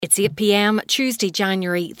It's 8 p.m, Tuesday,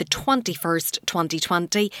 January the 21st,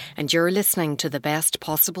 2020, and you're listening to The Best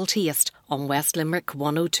Possible Taste on West Limerick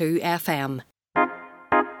 102 FM.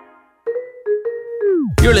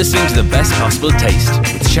 You're listening to The Best Possible Taste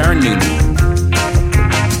with Sharon Noonan.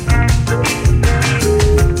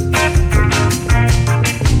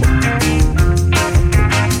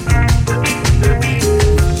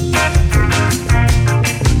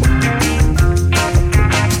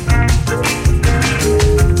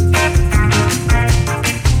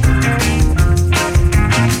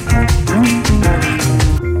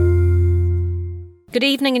 Good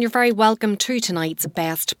evening and you're very welcome to tonight's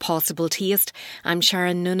Best Possible Taste. I'm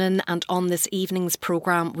Sharon Noonan, and on this evening's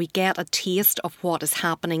programme we get a taste of what is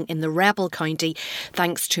happening in the Rebel County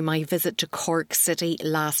thanks to my visit to Cork City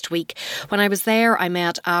last week. When I was there I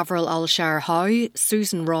met Avril Al-Shar-Howe,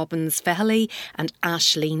 Susan Robbins-Fehaley and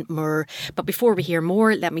Aisling Moore. But before we hear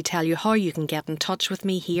more, let me tell you how you can get in touch with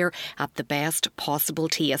me here at The Best Possible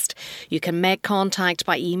Taste. You can make contact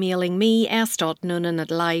by emailing me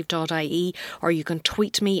s.noonan@live.ie, or you can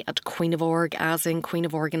tweet me at Queen of Org, as in Queen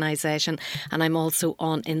of Organisation, and I'm also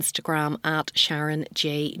on Instagram at Sharon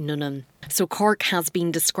J. Noonan. So Cork has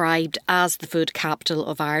been described as the food capital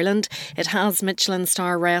of Ireland. It has Michelin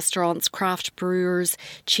star restaurants, craft brewers,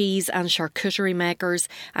 cheese and charcuterie makers,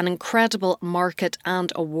 an incredible market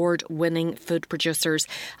and award-winning food producers.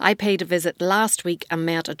 I paid a visit last week and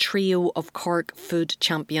met a trio of Cork food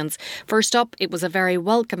champions. First up, it was a very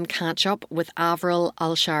welcome catch-up with Avril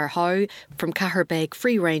Al-Shar-Howe from Caherbeig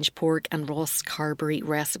Free Range Pork and Ross Carberry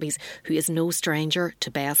Recipes, who is no stranger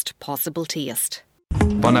to Best Possible Taste.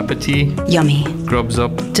 Bon appetit. Yummy. Grubs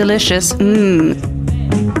up. Delicious.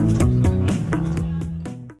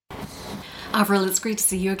 Avril, it's great to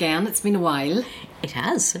see you again. It's been a while. It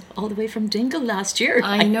has, all the way from Dingle last year.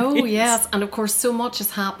 I know, yes. And of course, so much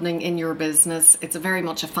is happening in your business. It's very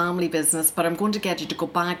much a family business, but I'm going to get you to go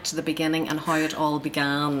back to the beginning and how it all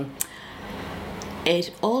began.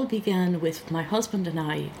 It all began with my husband and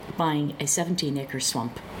I buying a 17-acre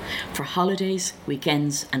swamp for holidays,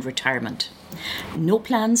 weekends and retirement. No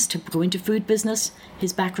plans to go into food business.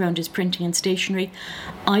 His background is printing and stationery.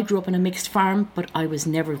 I grew up on a mixed farm, but I was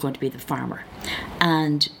never going to be the farmer.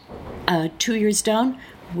 And 2 years down,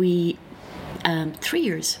 3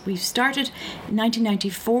 years. We started in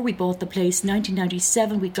 1994, we bought the place.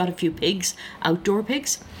 1997, we got a few pigs, outdoor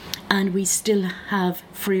pigs, and we still have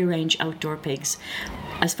free-range outdoor pigs.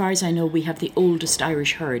 As far as I know, we have the oldest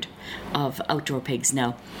Irish herd of outdoor pigs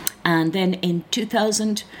now. And then in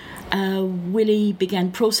 2000, Willie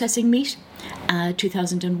began processing meat.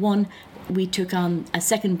 2001, we took on a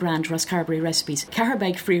second brand, Ross Carberry Recipes.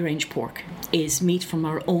 Caherbeig Free Range Pork is meat from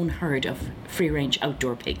our own herd of free-range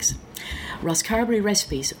outdoor pigs. Ross Carberry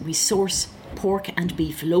Recipes, we source pork and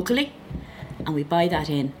beef locally, and we buy that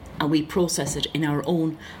in and we process it in our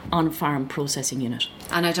own on-farm processing unit.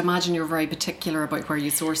 And I'd imagine you're very particular about where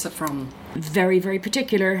you source it from. Very, very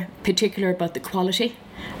particular about the quality,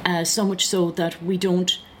 so much so that we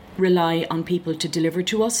don't rely on people to deliver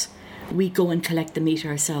to us. We go and collect the meat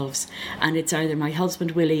ourselves, and it's either my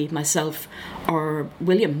husband Willie, myself, or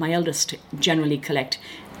William, my eldest, generally collect.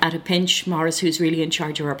 At a pinch, Morris, who's really in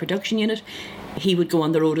charge of our production unit, he would go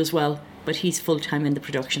on the road as well, but he's full-time in the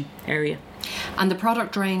production area. And the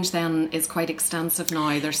product range then is quite extensive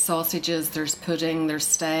now. There's sausages, there's pudding, there's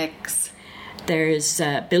steaks. There's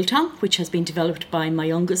biltong, which has been developed by my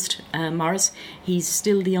youngest, Morris. He's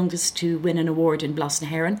still the youngest to win an award in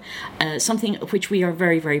Blas-na-Heron, something which we are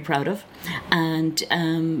very, very proud of. And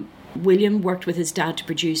William worked with his dad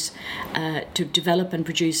to develop and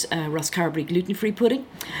produce Ross Carberry gluten-free pudding.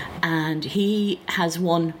 And he has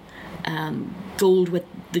won gold with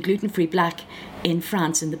the gluten-free black in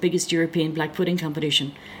France in the biggest European black pudding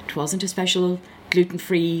competition. It wasn't a special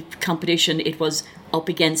gluten-free competition. It was up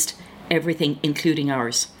against everything, including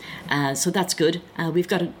ours. So that's good. We've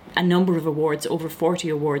got a number of awards, over 40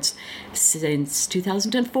 awards since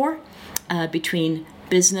 2004, between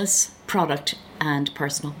business, product and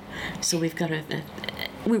personal. So we've got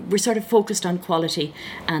we're sort of focused on quality,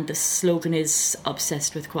 and the slogan is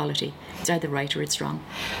obsessed with quality. It's either right or it's wrong.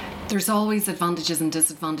 There's always advantages and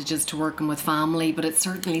disadvantages to working with family, but it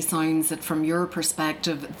certainly sounds that from your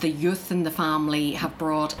perspective, the youth in the family have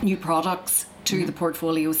brought new products to the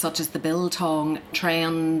portfolio, such as the biltong,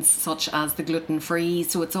 trends such as the gluten-free,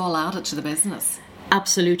 so it's all added to the business.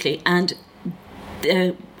 Absolutely. And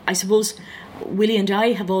I suppose Willie and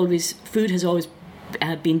I have always, food has always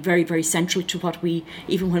been very, very central to what we,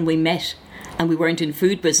 even when we met and we weren't in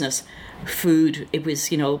food business, food. It was,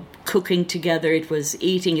 cooking together. It was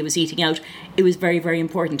eating out. It was very, very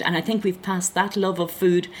important. And I think we've passed that love of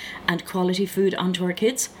food and quality food onto our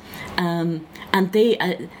kids. And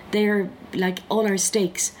they're like all our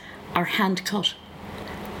steaks are hand cut.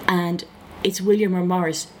 And it's William or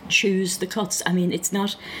Morris choose the cuts. I mean, it's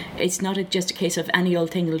not just a case of any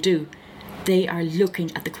old thing will do. They are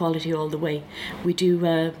looking at the quality all the way. We do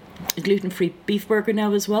a gluten-free beef burger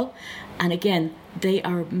now as well. And again, they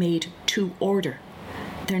are made to order.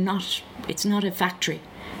 It's not a factory.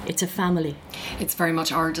 It's a family. It's very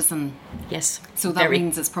much artisan. Yes. So that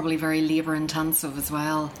means it's probably very labour intensive as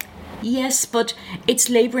well. Yes, but it's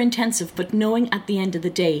labour intensive, but knowing at the end of the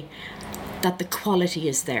day that the quality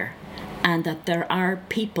is there and that there are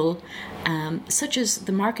people such as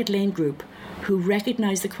the Market Lane Group who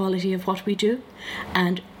recognise the quality of what we do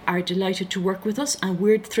and are delighted to work with us, and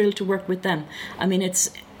we're thrilled to work with them. I mean,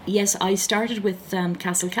 I started with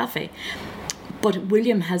Castle Cafe, but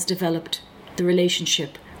William has developed the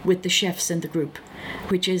relationship with the chefs in the group,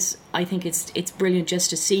 which is, I think it's brilliant just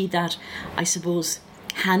to see that, I suppose,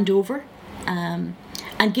 handover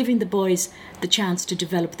and giving the boys the chance to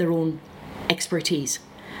develop their own expertise.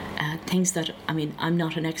 Things that, I mean, I'm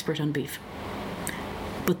not an expert on beef,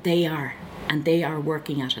 but they are, and they are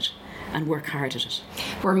working at it and work hard at it.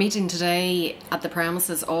 We're meeting today at the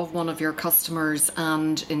premises of one of your customers,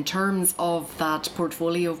 and in terms of that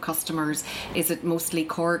portfolio of customers, is it mostly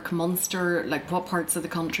Cork, Munster? Like, what parts of the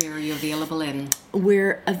country are you available in?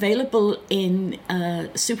 We're available in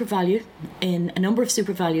SuperValu, in a number of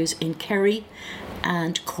SuperValus in Kerry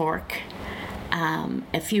and Cork,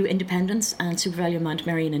 a few independents and SuperValu Mount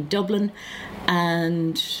Marion in Dublin,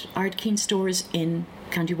 and Ardkeen stores in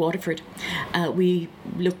County Waterford. We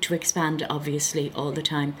look to expand, obviously, all the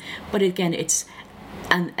time. But again,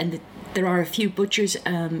 there are a few butchers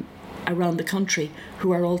around the country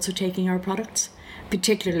who are also taking our products,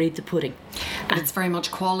 particularly the pudding. But it's very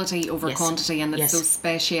much quality over quantity, and it's yes. those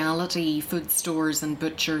speciality food stores and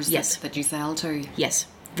butchers that you sell to. Yes,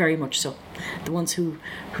 very much so. The ones who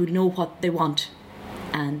know what they want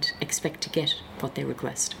and expect to get what they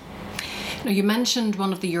request. Now, you mentioned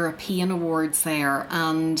one of the European awards there,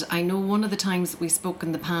 and I know one of the times that we spoke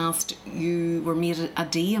in the past, you were made a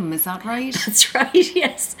dame, is that right? That's right,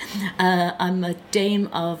 yes. I'm a dame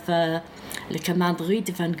of Le Commanderie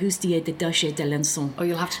de Van Goustier de Duché d'Alençon. Oh,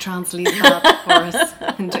 you'll have to translate that for us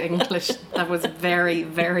into English. That was very,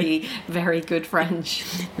 very, very good French.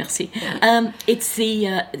 Merci. It's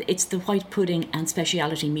the white pudding and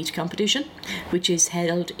speciality meat competition, which is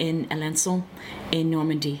held in Alençon in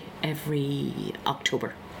Normandy every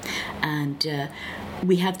October. And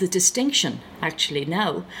we have the distinction, actually,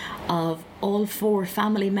 now of all 4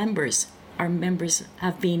 family members. Our members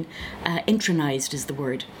have been intronised, is the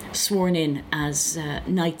word, sworn in as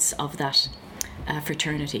knights of that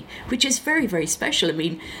fraternity, which is very, very special. I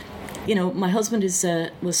mean, my husband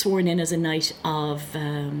was sworn in as a knight of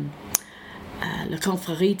La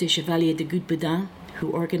Confrérie des Chevaliers de Gudbodin,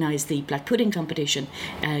 who organised the black pudding competition,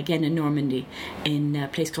 again in Normandy, in a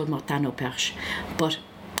place called Mortain-au-Perche. But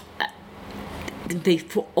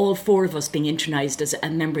all 4 of us being intronised as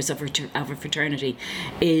members of a fraternity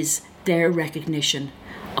is their recognition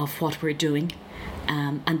of what we're doing,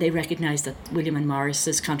 and they recognise that William and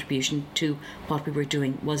Morris's contribution to what we were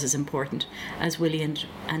doing was as important as Willie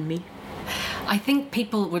and me. I think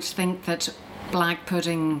people would think that black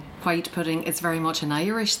pudding, white pudding is very much an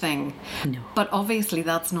Irish thing. No. But obviously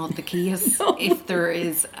that's not the case. No. If there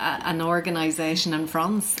is an organisation in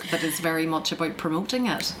France that is very much about promoting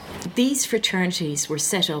it. These fraternities were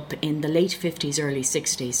set up in the late 50s, early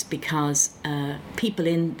 60s because people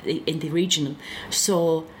in the region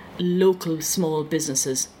saw local small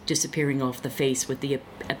businesses disappearing off the face with the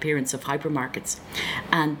appearance of hypermarkets,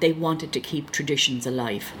 and they wanted to keep traditions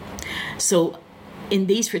alive. So in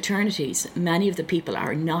these fraternities, many of the people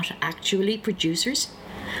are not actually producers.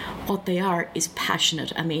 What they are is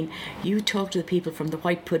passionate. I mean, you talk to the people from the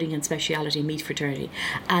white pudding and speciality meat fraternity,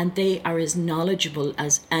 and they are as knowledgeable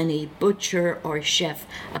as any butcher or chef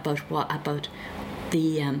about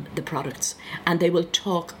the products, and they will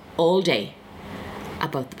talk all day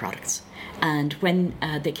about the products. And when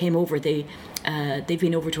they came over, they've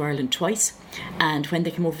been over to Ireland twice, and when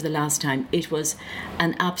they came over the last time, it was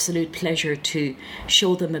an absolute pleasure to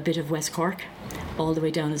show them a bit of West Cork, all the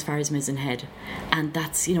way down as far as Mizen Head. And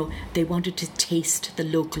that's, they wanted to taste the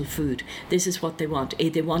local food. This is what they want.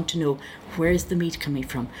 They want to know, where's the meat coming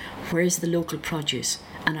from? Where's the local produce?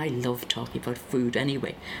 And I love talking about food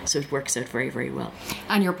anyway, so it works out very, very well.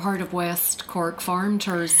 And you're part of West Cork Farm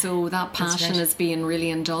Tours, so that passion is being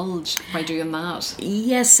really indulged by doing that.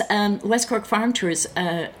 Yes, West Cork Farm Tours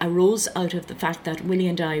arose out of the fact that Willie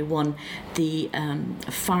and I won the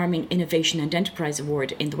Farming Innovation and Enterprise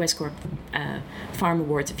Award in the West Cork Farm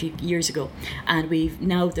Awards a few years ago, and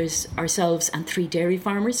there's ourselves and 3 dairy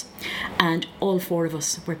farmers, and all 4 of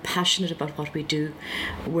us, we're passionate about what we do.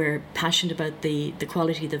 We're passionate about the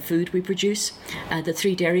quality of the food we produce. The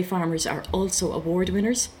 3 dairy farmers are also award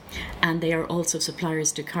winners, and they are also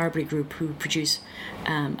suppliers to Carberry Group, who produce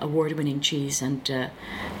award-winning cheese and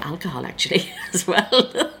alcohol, actually, as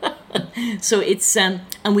well. So it's and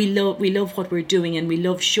we love what we're doing, and we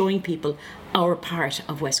love showing people our part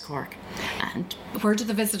of West Cork. And where do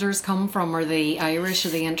the visitors come from? Are they Irish? Are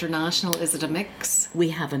they international? Is it a mix? We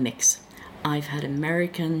have a mix. I've had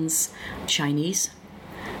Americans, Chinese.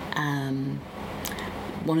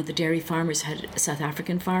 One of the dairy farmers had South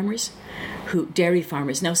African farmers, dairy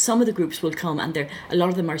farmers. Now, some of the groups will come, and a lot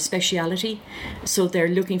of them are speciality. So they're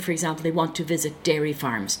looking, for example, they want to visit dairy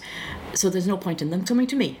farms. So there's no point in them coming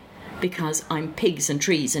to me, because I'm pigs and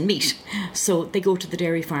trees and meat. So they go to the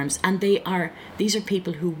dairy farms, and these are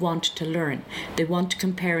people who want to learn. They want to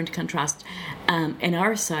compare and contrast. In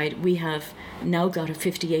our side, we have now got a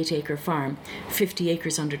 58-acre farm, 50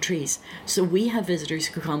 acres under trees. So we have visitors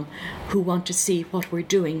who come who want to see what we're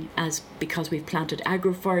doing, because we've planted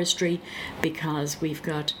agroforestry, because we've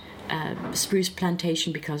got spruce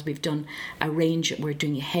plantation, because we've done a range, we're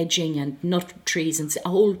doing hedging and nut trees and a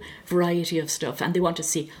whole variety of stuff, and they want to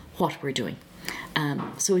see what we're doing.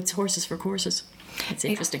 So it's horses for courses. It's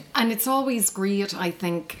interesting. And it's always great, I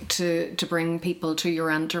think, to bring people to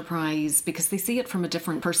your enterprise, because they see it from a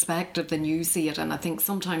different perspective than you see it. And I think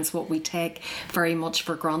sometimes what we take very much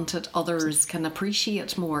for granted, others can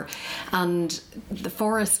appreciate more. And the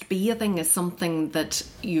forest bathing is something that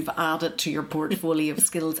you've added to your portfolio of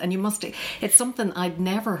skills. And it's something I'd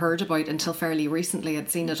never heard about until fairly recently.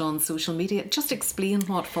 I'd seen it on social media. Just explain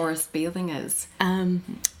what forest bathing is.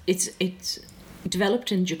 It's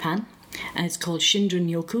developed in Japan. And it's called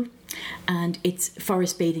Shinrin-yoku, and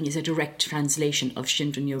forest bathing is a direct translation of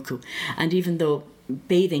Shinrin-yoku. And even though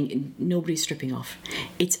bathing, nobody's stripping off,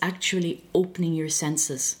 it's actually opening your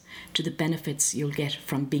senses to the benefits you'll get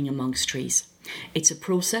from being amongst trees. It's a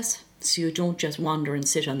process, so you don't just wander and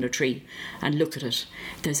sit under a tree and look at it.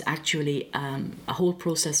 There's actually a whole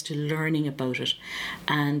process to learning about it,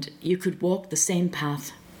 and you could walk the same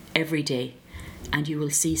path every day, and you will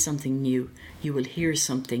see something new. You will hear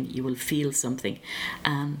something. You will feel something.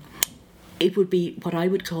 It would be what I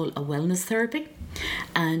would call a wellness therapy.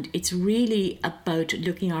 And it's really about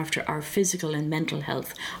looking after our physical and mental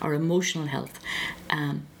health, our emotional health,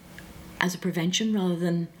 as a prevention, rather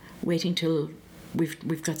than waiting till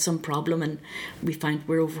we've got some problem and we find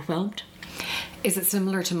we're overwhelmed. Is it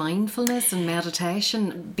similar to mindfulness and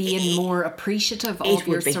meditation, being more appreciative of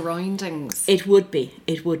your surroundings? It would be.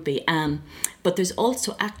 But there's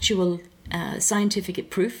also actual scientific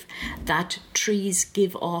proof that trees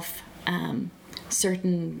give off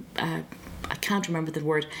certain, I can't remember the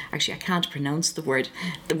word, actually I can't pronounce the word.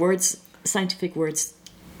 Scientific words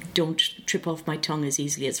don't trip off my tongue as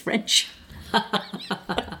easily as French.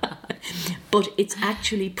 But it's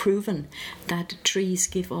actually proven that trees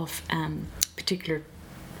give off particular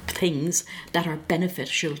things that are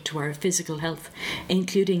beneficial to our physical health,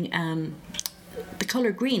 including the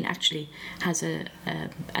colour green actually has an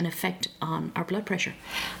effect on our blood pressure.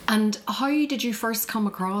 And how did you first come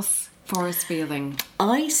across forest bathing?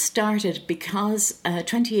 I started because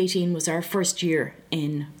 2018 was our first year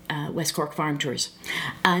in West Cork Farm Tours,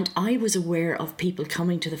 and I was aware of people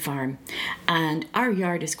coming to the farm, and our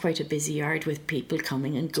yard is quite a busy yard with people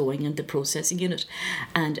coming and going and the processing unit,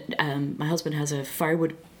 and my husband has a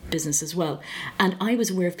firewood business as well, and I was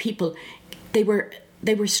aware of people, they were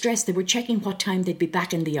stressed. They were checking what time they'd be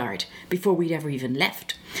back in the yard before we'd ever even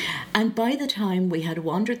left. And by the time we had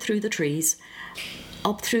wandered through the trees,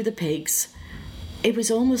 up through the pigs, it was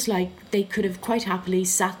almost like they could have quite happily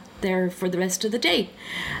sat there for the rest of the day.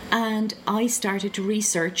 And I started to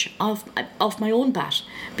research of my own bat,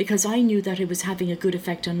 because I knew that it was having a good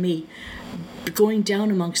effect on me. Going down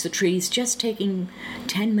amongst the trees, just taking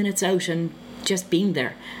 10 minutes out and just being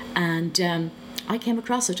there. And I came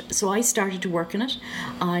across it, so I started to work on it.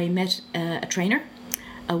 I met a trainer,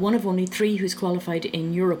 one of only 3 who's qualified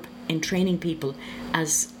in Europe in training people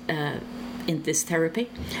as in this therapy,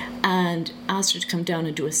 and asked her to come down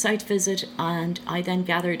and do a site visit. And I then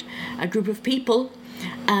gathered a group of people,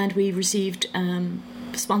 and we received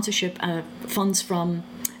sponsorship funds from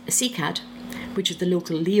CCAD, which is the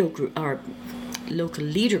local LEO group, or local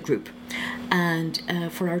leader group, and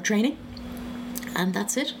for our training. And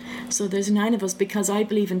that's it. So there's 9 of us, because I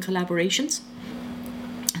believe in collaborations.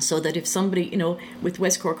 So that if somebody, with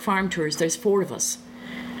West Cork Farm Tours, there's 4 of us.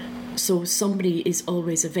 So somebody is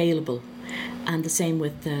always available. And the same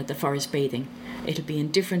with the forest bathing. It'll be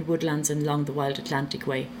in different woodlands and along the Wild Atlantic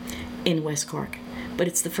Way in West Cork. But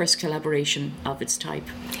it's the first collaboration of its type.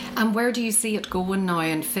 And where do you see it going now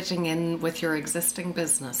and fitting in with your existing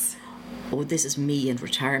business? Oh, this is me in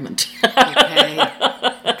retirement.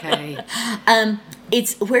 Okay.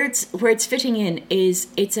 It's where it's fitting in is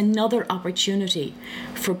it's another opportunity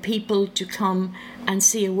for people to come and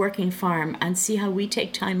see a working farm and see how we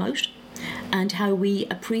take time out and how we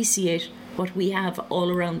appreciate what we have all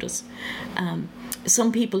around us.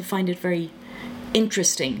 Some people find it very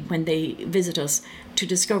interesting when they visit us to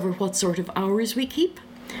discover what sort of hours we keep.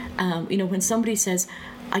 When somebody says,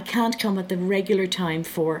 I can't come at the regular time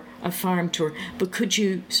for a farm tour, but could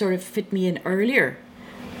you sort of fit me in earlier?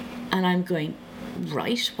 And I'm going,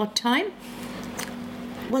 right, what time?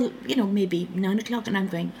 Well, maybe 9 o'clock. And I'm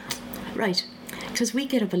going, right, because we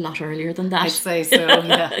get up a lot earlier than that. I'd say so,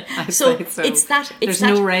 yeah. There's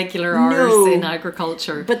no regular hours in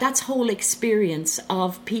agriculture. But that's whole experience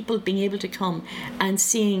of people being able to come and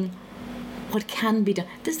seeing what can be done.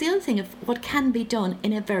 There's the other thing of what can be done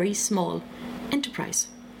in a very small enterprise.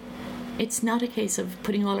 It's not a case of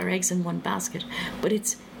putting all our eggs in one basket, but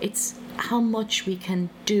it's how much we can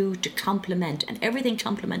do to complement, and everything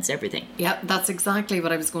complements everything. Yeah, that's exactly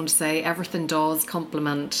what I was going to say. Everything does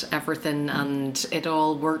complement everything, and it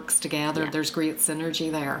all works together. Yeah. There's great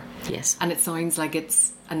synergy there. Yes. And it sounds like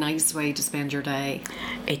it's a nice way to spend your day.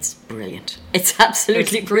 It's brilliant. It's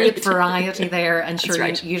absolutely It's brilliant. Great variety there, and sure,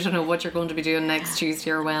 right. you don't know what you're going to be doing next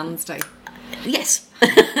Tuesday or Wednesday. Yes.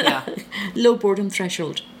 Yeah. Low boredom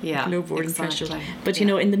threshold. Yeah. Low boredom exactly. threshold. But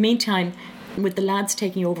in the meantime, with the lads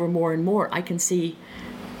taking over more and more, I can see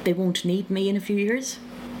they won't need me in a few years.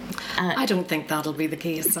 I don't think that'll be the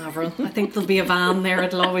case, Avril. I think there'll be a van there.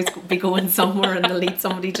 It'll always be going somewhere, and they'll need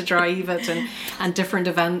somebody to drive it, and different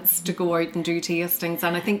events to go out and do tastings.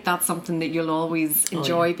 And I think that's something that you'll always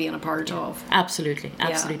enjoy being a part of. Absolutely.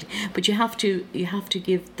 Yeah. But you have to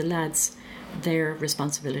give the lads their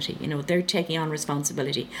responsibility. They're taking on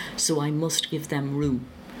responsibility, so I must give them room,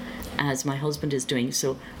 as my husband is doing.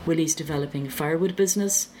 So Willie's developing a firewood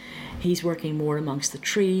business. He's working more amongst the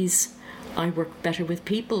trees. I work better with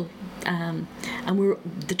people, and we're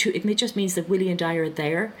the two. It just means that Willie and I are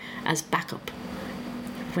there as backup.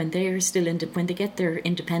 When they're still when they get their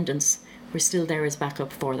independence, we're still there as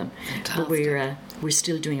backup for them. Fantastic. But we're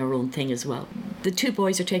still doing our own thing as well. The 2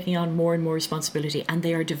 boys are taking on more and more responsibility, and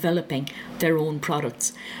they are developing their own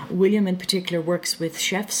products. William in particular works with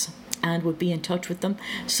chefs and would be in touch with them.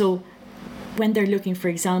 So when they're looking, for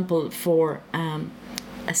example, for a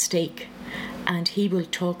steak, and he will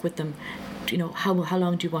talk with them, how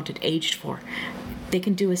long do you want it aged for? They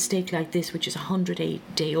can do a steak like this, which is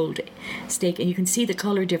 108-day-old steak, and you can see the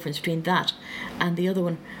colour difference between that and the other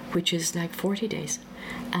one, which is like 40 days.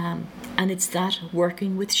 And it's that,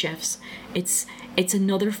 working with chefs, it's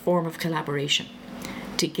another form of collaboration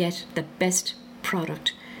to get the best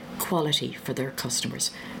product quality for their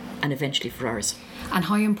customers and eventually for ours. And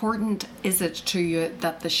how important is it to you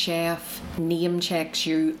that the chef name checks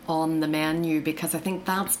you on the menu? Because I think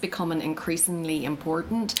that's becoming increasingly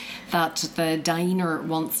important, that the diner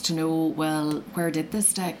wants to know, well, where did this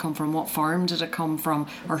steak come from? What farm did it come from?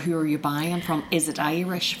 Or who are you buying from? Is it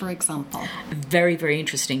Irish, for example? Very, very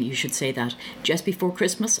interesting you should say that. Just before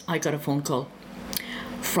Christmas, I got a phone call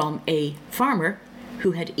from a farmer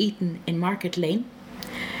who had eaten in Market Lane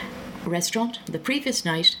restaurant the previous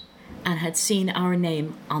night and had seen our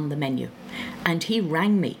name on the menu, and he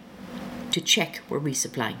rang me to check were we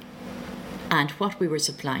supplying and what we were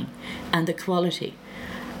supplying and the quality,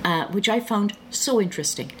 which I found so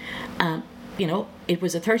interesting. It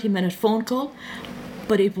was a 30-minute phone call,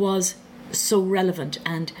 but it was so relevant,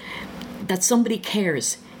 and that somebody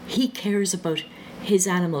cares. He cares about his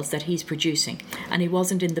animals that he's producing, and he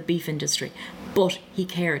wasn't in the beef industry, but he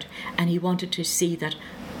cared, and he wanted to see that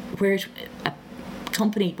where a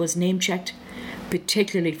company was name checked,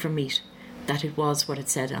 particularly for meat, that it was what it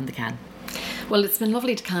said on the can. Well, it's been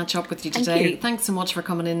lovely to catch up with you today. Thank you. Thanks so much for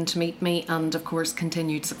coming in to meet me, and of course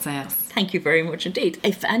continued success. Thank you very much indeed.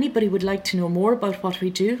 If anybody would like to know more about what we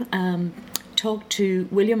do, talk to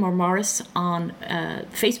William or Morris on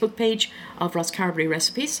Facebook page of Rosscarbery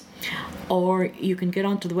Recipes, or you can get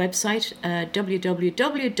onto the website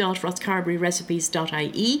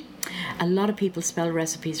www.rosscarberyrecipes.ie. A lot of people spell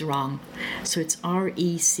recipes wrong, so it's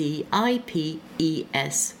RECIPES.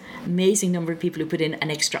 Amazing number of people who put in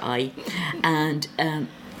an extra I, and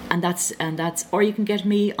that's. Or you can get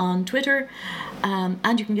me on Twitter,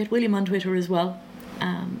 and you can get William on Twitter as well.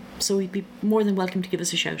 So you'd be more than welcome to give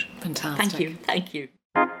us a shout. Fantastic. Thank you.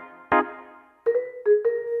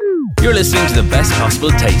 You're listening to The Best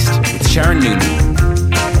Possible Taste with Sharon Noonan.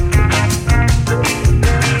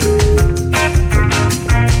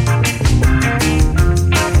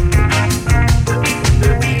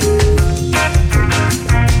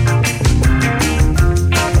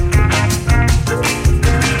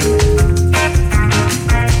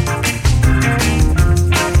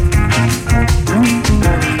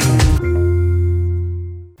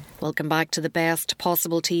 Welcome back to The Best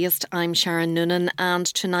Possible Taste. I'm Sharon Noonan, and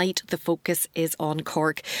tonight the focus is on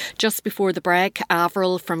Cork. Just before the break,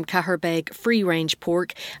 Avril from Caherbeg Free Range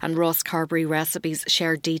Pork and Ross Carberry Recipes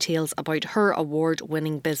shared details about her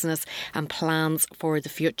award-winning business and plans for the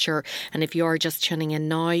future. And if you are just tuning in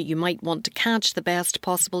now, you might want to catch The Best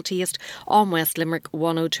Possible Taste on West Limerick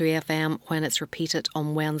 102 FM when it's repeated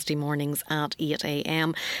on Wednesday mornings at 8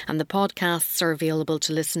 a.m. And the podcasts are available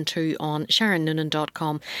to listen to on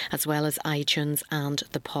SharonNoonan.com as well as iTunes and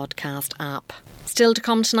the podcast app. Still to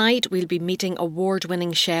come tonight, we'll be meeting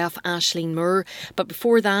award-winning chef Aisling Moore. But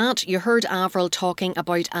before that, you heard Avril talking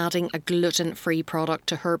about adding a gluten-free product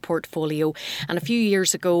to her portfolio. And a few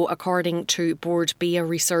years ago, according to Board Bia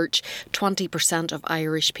research, 20% of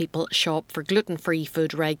Irish people shop for gluten-free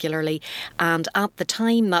food regularly. And at the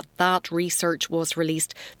time that research was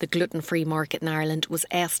released, the gluten-free market in Ireland was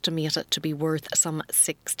estimated to be worth some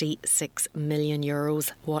 €66 million.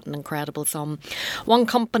 What an incredible sum. One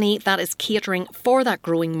company that is catering for that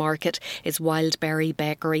growing market is Wildberry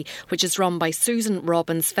Bakery, which is run by Susan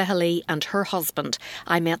Robbins Fehaley and her husband.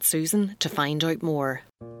 I met Susan to find out more.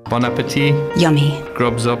 Bon appetit. Yummy.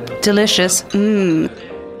 Grubs up. Delicious.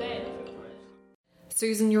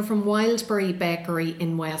 Susan, you're from Wildberry Bakery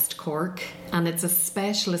in West Cork, and it's a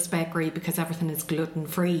specialist bakery because everything is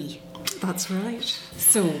gluten-free. That's right.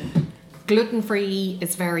 So, gluten-free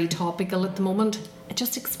is very topical at the moment.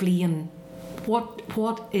 Just explain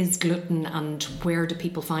what is gluten and where do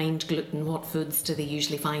people find gluten? What foods do they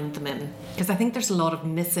usually find them in? Because I think there's a lot of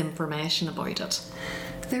misinformation about it.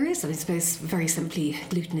 There is, I suppose, very simply,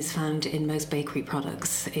 gluten is found in most bakery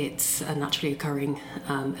products. It's a naturally occurring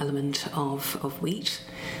element of wheat.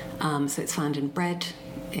 So it's found in bread,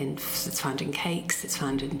 it's found in cakes, it's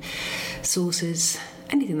found in sauces,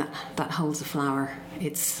 anything that holds a flour,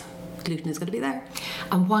 gluten is going to be there.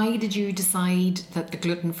 And why did you decide that the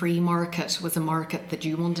gluten-free market was a market that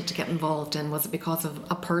you wanted to get involved in? Was it because of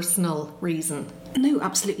a personal reason? No,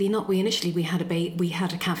 absolutely not. We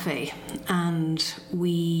had a cafe, and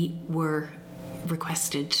we were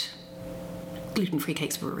requested. Gluten-free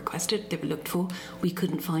cakes were requested. They were looked for. We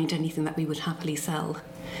couldn't find anything that we would happily sell,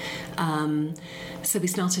 so we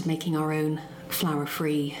started making our own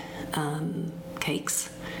flour-free cakes.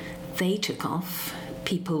 They took off.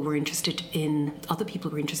 Other people were interested in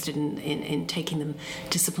taking them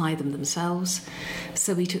to supply them themselves.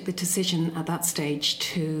 So we took the decision at that stage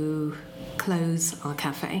to close our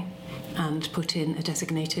cafe and put in a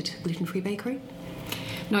designated gluten-free bakery.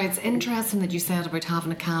 Now, it's interesting that you said about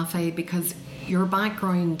having a cafe because your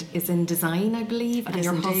background is in design, I believe, and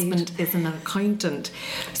your husband is an accountant.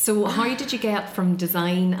 So how did you get from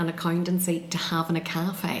design and accountancy to having a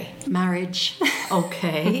cafe? Marriage.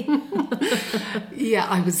 Okay. Yeah,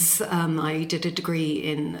 I did a degree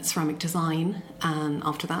in ceramic design, and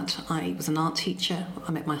after that I was an art teacher.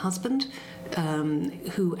 I met my husband,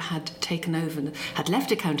 who had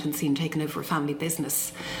left accountancy and taken over a family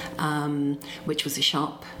business, which was a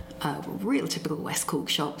shop, a real typical West Cork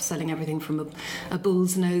shop, selling everything from a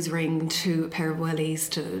bull's nose ring to a pair of wellies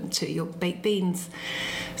to your baked beans.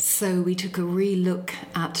 So we took a re-look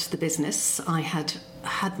at the business. I had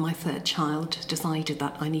my third child, decided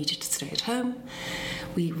that I needed to stay at home.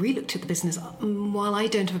 We re-looked at the business. While I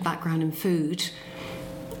don't have a background in food,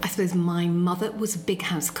 I suppose my mother was a big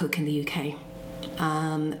house cook in the UK.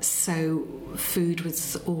 So food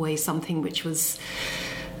was always something which was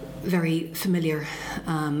very familiar.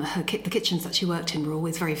 The kitchens that she worked in were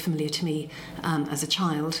always very familiar to me as a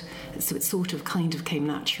child, so it sort of kind of came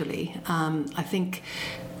naturally. I think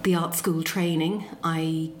the art school training,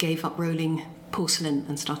 I gave up rolling porcelain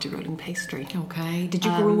and started rolling pastry. Okay. Did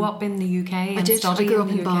you grow up in the UK? I did. I grew up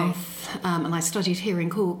in Bath, and I studied here in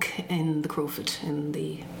Cork in the Crawford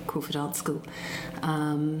Art School.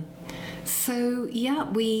 So yeah,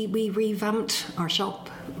 we revamped our shop,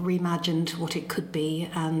 reimagined what it could be,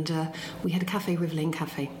 and we had a cafe, Riverlane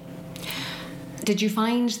Cafe. Did you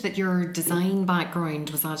find that your design background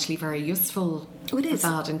was actually very useful for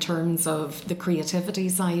that in terms of the creativity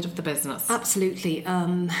side of the business? Absolutely.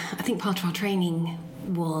 I think part of our training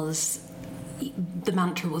was the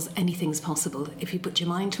mantra was anything's possible if you put your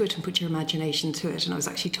mind to it and put your imagination to it. And I was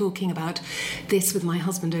actually talking about this with my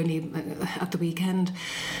husband only at the weekend.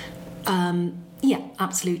 Yeah,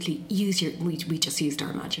 absolutely. We just used our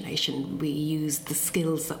imagination. We used the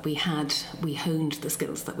skills that we had. We honed the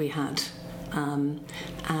skills that we had. And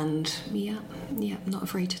not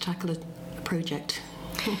afraid to tackle a project.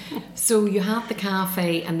 So you had the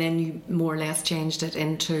cafe and then you more or less changed it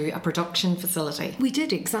into a production facility. We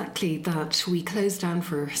did exactly that. We closed down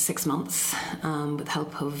for 6 months with the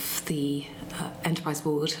help of the Enterprise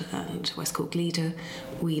Board and West Cork Leader.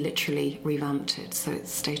 We literally revamped it, so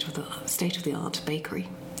it's state of the art bakery.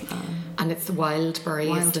 And it's the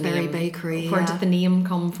Wildberry Bakery. Where did the name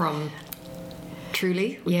come from?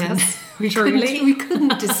 Truly, yes, we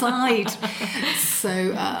couldn't decide.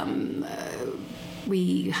 So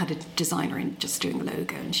we had a designer in just doing the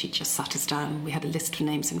logo, and she just sat us down. We had a list of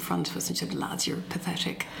names in front of us, and she said, "Lads, you're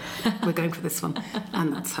pathetic. We're going for this one,"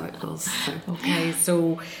 and that's how it was. So. Okay,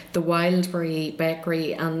 so the Wildberry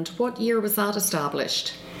Bakery, and what year was that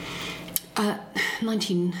established?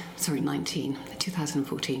 2014.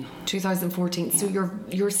 2014. So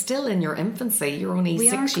you're still in your infancy. You're only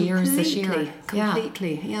 6 years this year.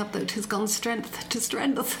 Completely. Yeah, but it has gone strength to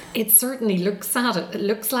strength. It certainly looks at it. It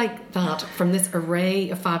looks like that from this array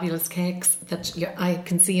of fabulous cakes that I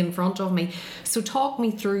can see in front of me. So talk me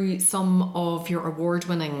through some of your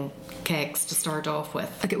award-winning cakes to start off with.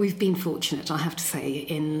 Okay, we've been fortunate, I have to say.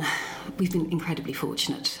 We've been incredibly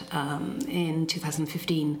fortunate. In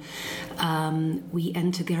 2015, we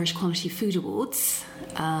entered the Irish Quality Food Awards,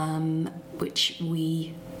 which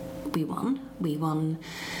we won. We won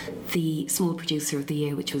the Small Producer of the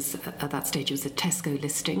Year, which was at that stage was a Tesco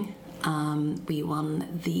listing. We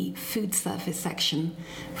won the food service section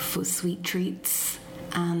for sweet treats,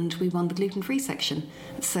 and we won the gluten-free section.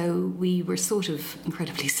 So we were sort of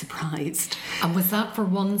incredibly surprised. And was that for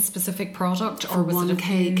one specific product, or was one it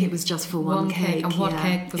cake? It was just for one cake. And what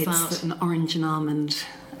cake was that? It's an orange and almond,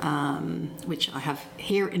 which I have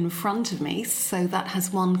here in front of me. So that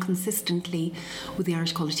has won consistently with the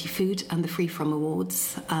Irish Quality Food and the Free From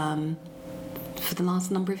Awards for the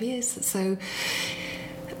last number of years. So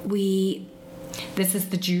this is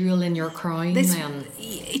the jewel in your crown, then?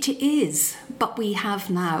 It is, but we have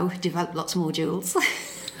now developed lots more jewels.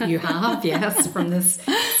 You have, yes, from this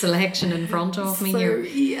selection in front of me here.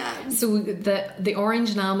 Yeah. So the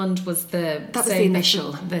orange and almond was the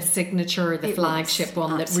initial, the signature, the flagship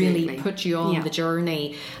one absolutely. That really put you on the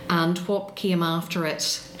journey. And what came after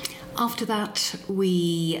it? After that,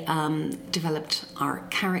 we developed our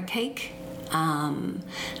carrot cake,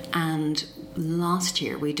 and last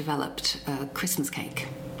year we developed a Christmas cake.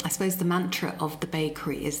 I suppose the mantra of the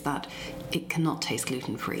bakery is that it cannot taste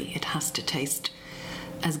gluten-free. It has to taste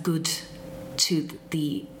as good to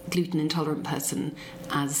the gluten intolerant person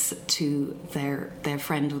as to their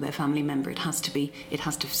friend or their family member. It has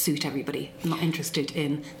to suit everybody. I'm not interested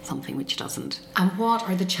in something which doesn't. And what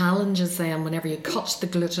are the challenges then whenever you cut the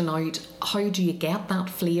gluten out? How do you get that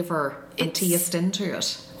flavour and taste into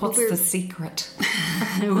it? What's the secret?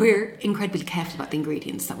 We're incredibly careful about the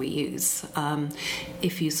ingredients that we use.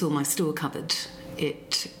 If you saw my store cupboard,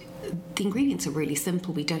 the ingredients are really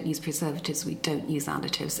simple. We don't use preservatives, we don't use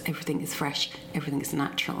additives. Everything is fresh, everything is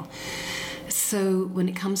natural. So when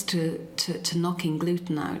it comes to knocking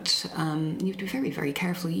gluten out, you have to be very, very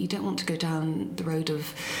careful. You don't want to go down the road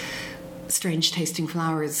of strange tasting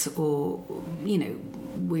flours or,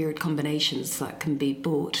 weird combinations that can be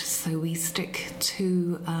bought. So we stick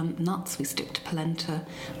to nuts, we stick to polenta,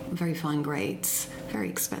 very fine grades, very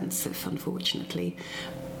expensive, unfortunately.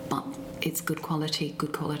 But it's good quality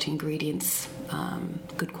ingredients,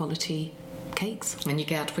 good quality cakes. And you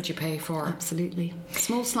get what you pay for. Absolutely.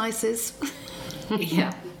 Small slices.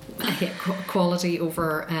 Yeah. Quality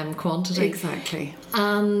over quantity. Exactly.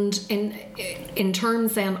 And in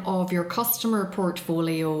terms then of your customer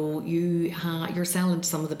portfolio, you're selling to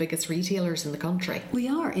some of the biggest retailers in the country. We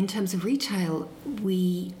are. In terms of retail,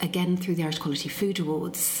 we, again, through the Irish Quality Food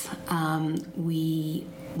Awards, we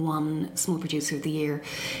won Small Producer of the Year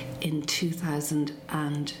in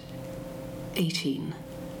 2018,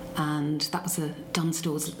 and that was a Dunnes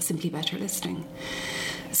Stores Simply Better listing.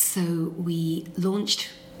 So we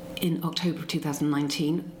launched in October of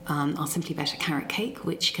 2019 our Simply Better carrot cake,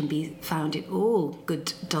 which can be found in all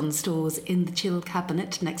good Dunnes stores in the chill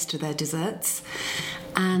cabinet next to their desserts.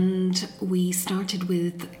 And we started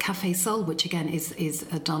with Café Sol, which again is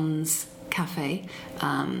a Dunnes cafe,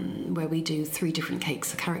 where we do 3 different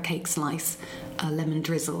cakes: a carrot cake slice, a lemon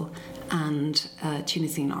drizzle, and a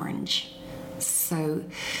Tunisian orange. So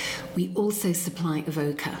we also supply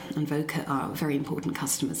Avoca, and Avoca are very important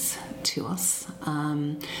customers to us.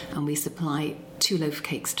 And we supply 2 loaf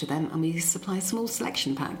cakes to them, and we supply a small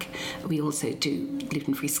selection pack. We also do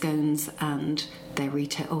gluten-free scones, and their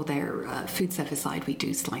retail or their food service side, we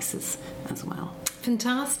do slices as well.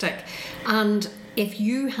 Fantastic. And if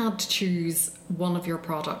you had to choose one of your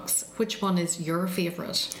products, which one is your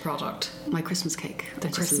favourite product? My Christmas cake. The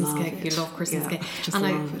Christmas cake. You love Christmas cake. And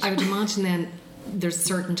I would imagine then there's a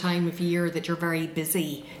certain time of year that you're very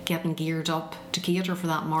busy getting geared up to cater for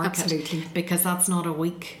that market. Absolutely. Because that's not a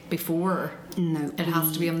week before. No. It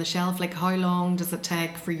has to be on the shelf. Like, how long does it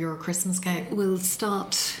take for your Christmas cake? We'll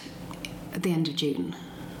start at the end of June.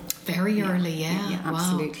 Very early, yeah. Wow.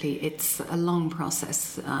 Absolutely. It's a long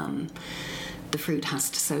process. The fruit has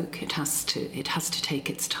to soak. It has to take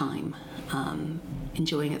its time,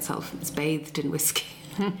 enjoying itself. It's bathed in whiskey.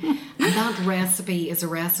 And that recipe is a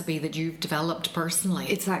recipe that you've developed personally?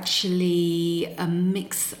 It's actually a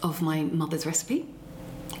mix of my mother's recipe,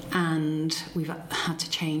 and we've had to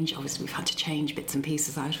change. Obviously, we've had to change bits and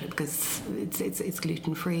pieces out of it because it's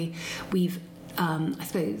gluten free. We've I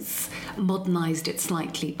suppose modernised it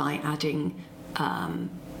slightly by adding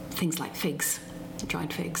things like figs.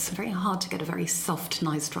 Dried figs. Very hard to get a very soft,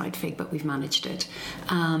 nice dried fig, but we've managed it.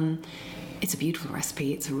 It's a beautiful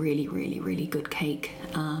recipe. It's a really, really, really good cake.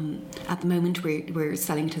 At the moment, we're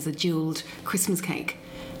selling it as a jewelled Christmas cake,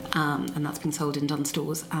 and that's been sold in Dunnes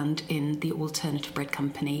Stores and in the Alternative Bread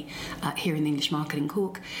Company here in the English Market in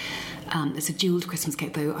Cork. It's a jewelled Christmas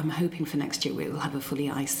cake, though. I'm hoping for next year we'll have a fully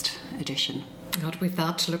iced edition. God, we've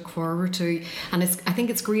that to look forward to. And I think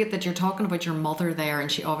it's great that you're talking about your mother there, and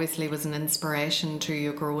she obviously was an inspiration to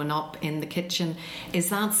you growing up in the kitchen. Is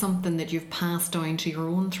that something that you've passed down to your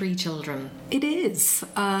own 3 children? It is.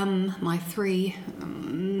 My three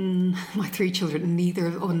children,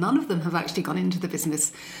 none of them have actually gone into the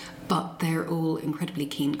business, but they're all incredibly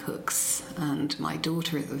keen cooks, and my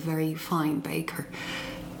daughter is a very fine baker.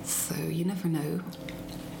 So you never know.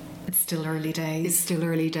 It's still early days. It's still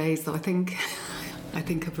early days, though. I think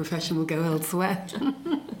her profession will go elsewhere.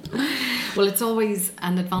 Well, it's always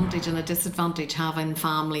an advantage and a disadvantage having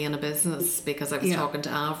family in a business, because I was talking to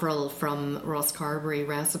Avril from Ross Carberry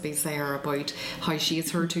Recipes there about how she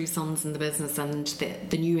has her 2 sons in the business and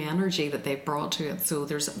the new energy that they've brought to it. So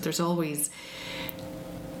there's always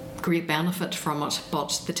great benefit from it,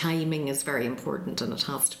 but the timing is very important and it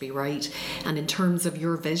has to be right. And in terms of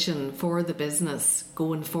your vision for the business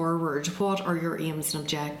going forward, what are your aims and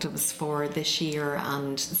objectives for this year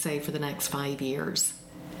and say for the next 5 years?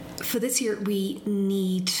 For this year, we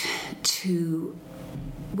need to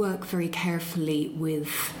work very carefully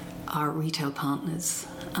with our retail partners.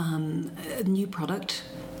 A new product,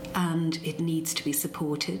 and it needs to be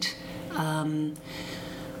supported.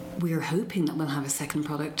 We're hoping that we'll have a second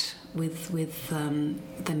product with them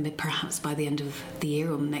perhaps by the end of the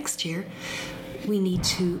year or next year. We need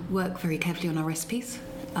to work very carefully on our recipes.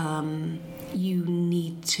 You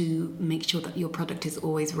need to make sure that your product is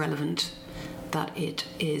always relevant, that it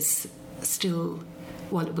is still,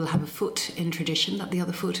 while it will have a foot in tradition, that the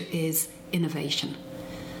other foot is innovation.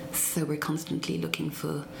 So we're constantly looking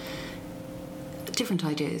for different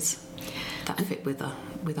ideas that fit with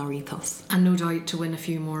our ethos. And no doubt to win a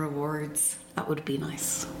few more awards. That would be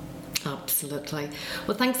nice. Absolutely.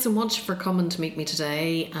 Well, thanks so much for coming to meet me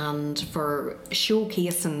today and for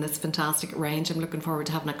showcasing this fantastic range. I'm looking forward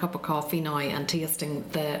to having a cup of coffee now and tasting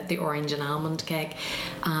the orange and almond cake,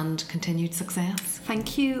 and continued success.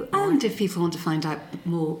 Thank you. And if people want to find out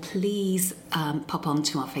more, please pop on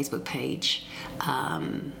to our Facebook page,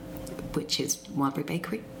 which is Wildberry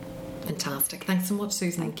Bakery. Fantastic. Thanks so much,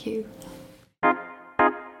 Susan. Thank you.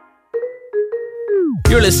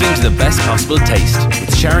 You're listening to The Best Possible Taste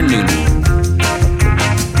with Sharon Noonan.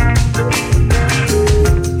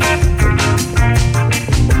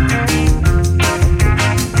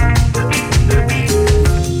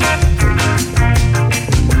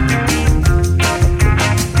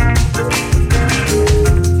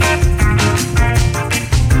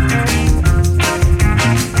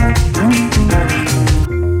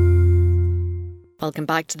 Welcome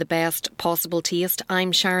back to The Best Possible Taste.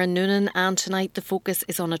 I'm Sharon Noonan, and tonight the focus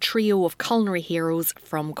is on a trio of culinary heroes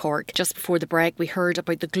from Cork. Just before the break, we heard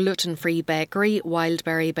about the gluten-free bakery,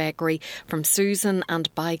 Wildberry Bakery, from Susan,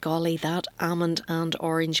 and by golly, that almond and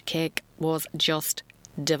orange cake was just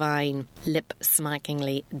divine,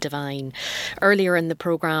 lip-smackingly divine. Earlier in the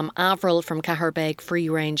programme, Avril from Caherbeg Free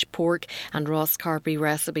Range Pork and Ross Carby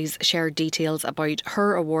Recipes shared details about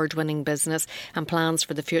her award-winning business and plans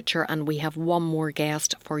for the future, and we have one more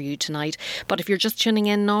guest for you tonight. But if you're just tuning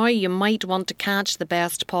in now, you might want to catch the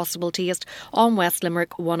best possible taste on West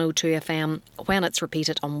Limerick 102 FM when it's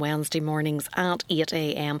repeated on Wednesday mornings at 8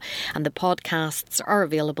 a.m, and the podcasts are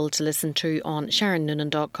available to listen to on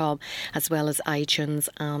SharonNoonan.com as well as iTunes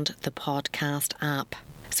and the podcast app.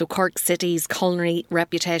 So Cork City's culinary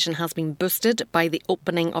reputation has been boosted by the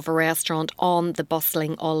opening of a restaurant on the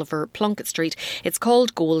bustling Oliver Plunkett Street. It's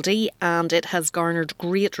called Goldie and it has garnered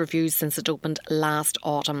great reviews since it opened last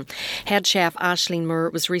autumn. Head chef Aisling Moore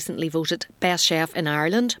was recently voted Best Chef in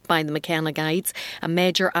Ireland by the McKenna Guides, a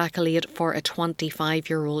major accolade for a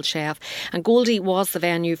 25-year-old chef. And Goldie was the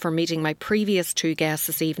venue for meeting my previous two guests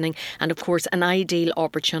this evening, and of course an ideal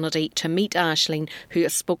opportunity to meet Aisling, who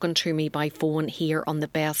has spoken to me by phone here on the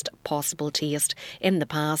Best Possible Taste in the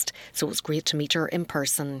past, so it was great to meet her in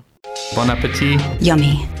person. Bon appetit.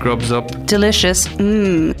 Yummy. Grubs up. Delicious.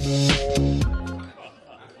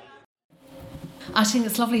 I think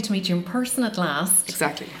it's lovely to meet you in person at last.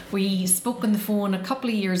 Exactly. We spoke on the phone a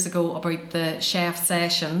couple of years ago about the chef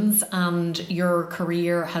sessions, and your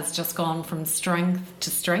career has just gone from strength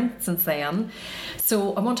to strength since then.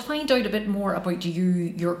 So I want to find out a bit more about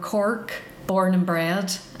you. You're Cork, born and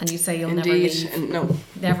bred, and you say you'll never leave. No.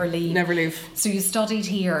 Never leave. Never leave. So you studied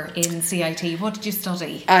here in CIT. What did you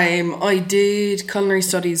study? I did culinary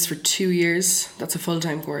studies for 2 years. That's a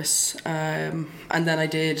full-time course. And then I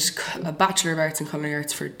did a Bachelor of Arts in Culinary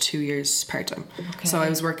Arts for 2 years part-time. Okay. So I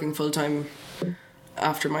was working full-time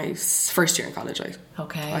after my first year in college.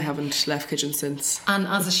 Okay. I haven't left kitchen since. And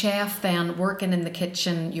as a chef then, working in the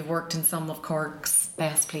kitchen, you've worked in some of Cork's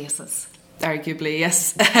best places. Arguably,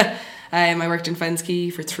 yes. I worked in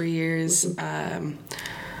Fensky for 3 years.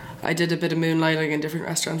 I did a bit of moonlighting in different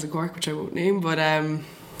restaurants in Cork, which I won't name, but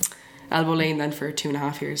Elbow Lane then for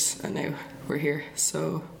 2.5 years, and now we're here.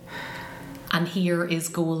 So, and here is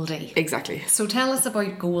Goldie. Exactly. So tell us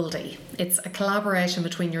about Goldie. It's a collaboration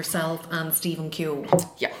between yourself and Stephen Keogh.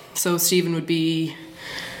 Yeah, so Stephen would be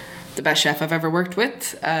the best chef I've ever worked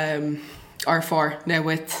with, or for now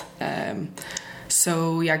with.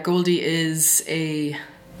 So yeah, Goldie is a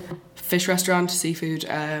fish restaurant, seafood.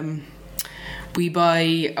 We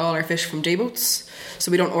buy all our fish from day boats, so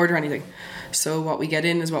we don't order anything. So what we get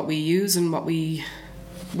in is what we use, and what we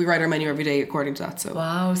write our menu every day according to that. So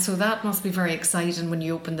wow, so that must be very exciting when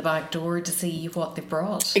you open the back door to see what they've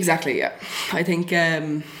brought. Exactly, yeah. I think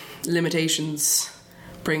limitations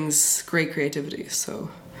brings great creativity. So,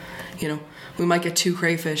 you know, we might get 2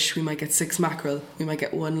 crayfish, we might get 6 mackerel, we might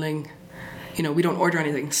get 1 ling. You know, we don't order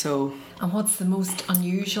anything, so. And what's the most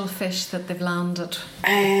unusual fish that they've landed?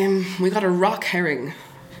 We got a rock herring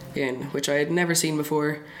in, which I had never seen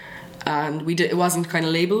before, and it wasn't kind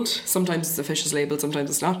of labelled. Sometimes the fish is labelled, sometimes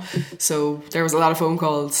it's not. So there was a lot of phone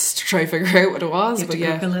calls to try to figure out what it was. You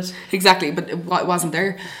have to Google it. Exactly, but it wasn't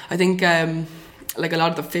there. I think like a lot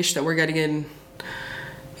of the fish that we're getting in,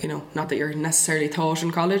 you know, not that you're necessarily taught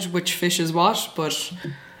in college which fish is what, but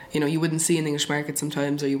you know, you wouldn't see in the English market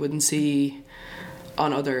sometimes, or you wouldn't see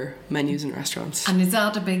on other menus in restaurants. And is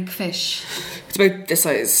that a big fish? It's about this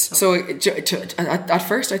size. So at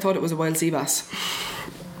first I thought it was a wild sea bass.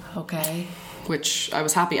 Okay. Which I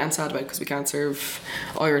was happy and sad about, because we can't serve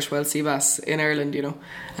Irish wild sea bass in Ireland, you know.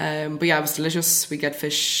 But yeah, it was delicious. We get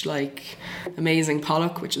fish like amazing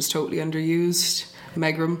pollock, which is totally underused,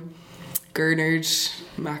 megrim, gurnard,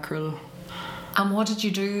 mackerel. And what did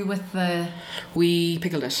you do with the... We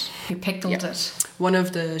pickled it. You pickled it. One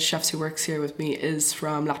of the chefs who works here with me is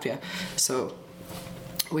from Latvia. So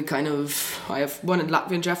we I have one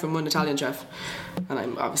Latvian chef and one Italian chef. And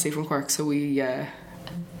I'm obviously from Cork, so we...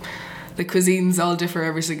 the cuisines all differ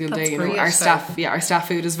every single day. You know, our staff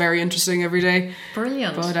food is very interesting every day.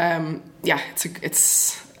 Brilliant. But yeah,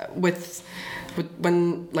 it's with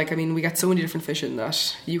when, like, I mean, we get so many different fish in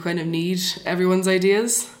that you kind of need everyone's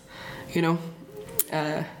ideas, you know,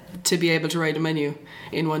 to be able to write a menu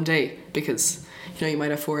in one day, because you know you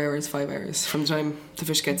might have 4 hours, 5 hours from the time the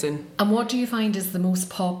fish gets in. And what do you find is the most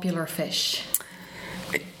popular fish?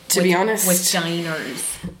 To be honest, with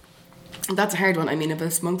diners. That's a hard one. I mean, if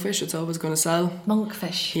it's monkfish, it's always going to sell.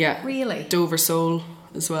 Monkfish? Yeah. Really? Dover sole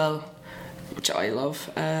as well, which I love.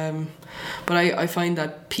 But I find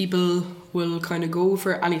that people will kind of go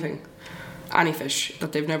for anything, any fish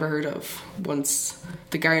that they've never heard of, once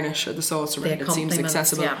the garnish or the sauce around it seems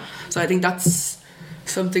accessible. Yeah. So I think that's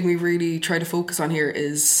something we really try to focus on here,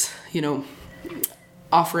 is, you know,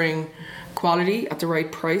 offering quality at the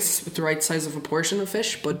right price with the right size of a portion of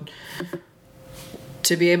fish, but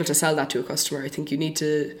to be able to sell that to a customer, I think you need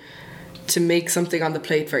to make something on the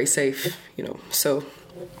plate very safe, you know. So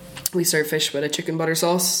we serve fish with a chicken butter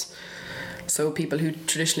sauce. So people who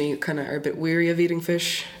traditionally kind of are a bit weary of eating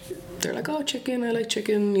fish, they're like, oh, chicken, I like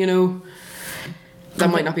chicken, you know. That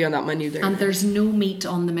might not be on that menu there. And there's no meat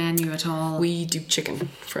on the menu at all? We do chicken.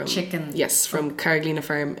 Chicken? Yes, from Carriglina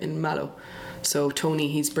Farm in Mallow. So Tony,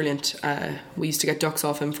 he's brilliant. We used to get ducks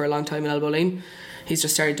off him for a long time in Elbow Lane. He's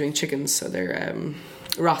just started doing chickens. So they're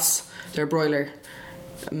Ross, they're broiler.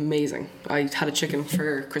 Amazing. I had a chicken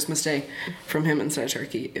for Christmas Day from him instead of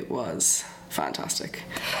turkey. It was fantastic.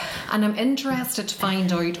 And I'm interested to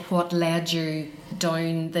find out what led you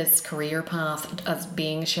down this career path as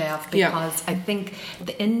being a chef, because I think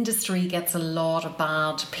the industry gets a lot of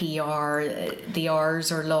bad PR. The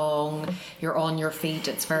hours are long, you're on your feet,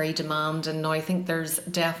 it's very demanding. Now I think there's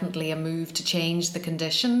definitely a move to change the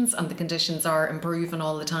conditions, and the conditions are improving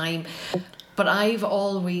all the time. But I've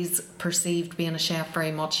always perceived being a chef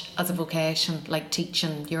very much as a vocation, like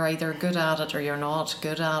teaching. You're either good at it or you're not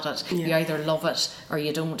good at it. Yeah. You either love it or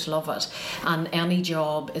you don't love it. And any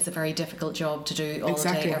job is a very difficult job to do all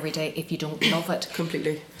day, every day, if you don't love it.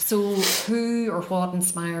 Completely. So who or what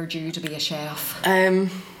inspired you to be a chef?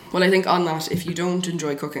 Well, I think on that, if you don't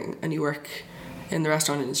enjoy cooking and you work in the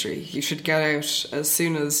restaurant industry, you should get out as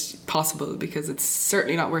soon as possible, because it's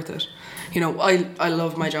certainly not worth it. You know, I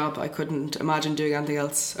love my job. I couldn't imagine doing anything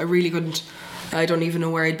else. I really couldn't. I don't even know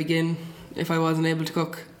where I'd begin if I wasn't able to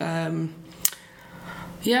cook. My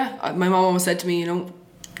mum always said to me, you know,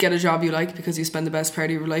 get a job you like, because you spend the best part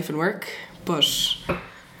of your life in work. But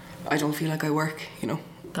I don't feel like I work, you know.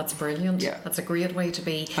 That's brilliant. Yeah. That's a great way to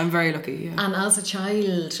be. I'm very lucky, yeah. And as a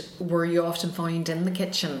child, were you often found in the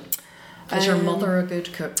kitchen? Is your mother a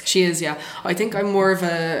good cook? She is, yeah. I think I'm more of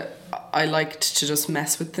I liked to just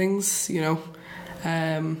mess with things, you know.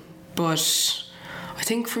 But I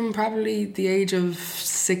think from probably the age of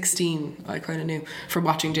 16, I kind of knew. From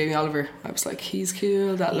watching Jamie Oliver, I was like, he's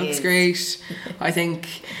cool, that looks great. I think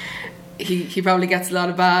he probably gets a lot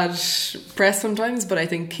of bad press sometimes, but I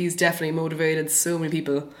think he's definitely motivated so many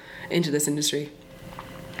people into this industry.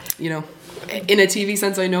 You know, in a TV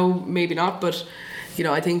sense, I know maybe not, but, you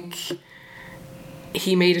know, I think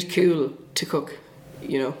he made it cool to cook,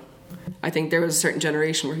 you know. I think there was a certain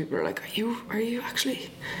generation where people were like, are you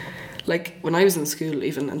actually? Like when I was in school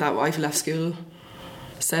even, and that I left school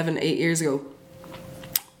 7-8 years ago,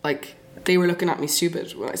 like they were looking at me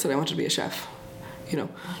stupid when I said I wanted to be a chef. You know,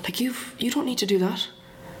 like you don't need to do that.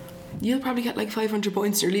 You'll probably get like 500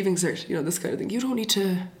 points in your leaving cert, you know, this kind of thing. You don't need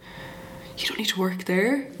to work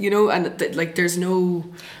there, you know, and like there's no...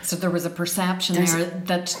 So there was a perception there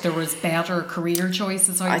that there was better career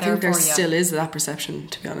choices out there for you. I think there still is that perception,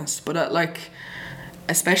 to be honest, but like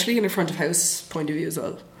especially in a front of house point of view as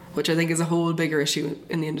well, which I think is a whole bigger issue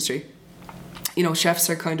in the industry. You know, chefs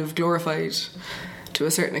are kind of glorified to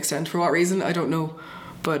a certain extent. For what reason, I don't know,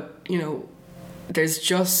 but you know, there's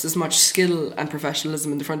just as much skill and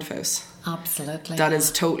professionalism in the front of house. Absolutely. That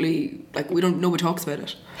is totally, like, nobody talks about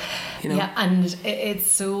it, you know. Yeah, and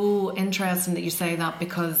it's so interesting that you say that,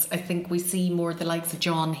 because I think we see more the likes of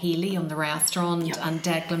John Healy on the restaurant, and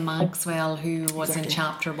Declan Maxwell, who was in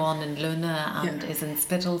Chapter 1 in Luna and is in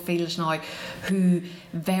Spitalfields now, who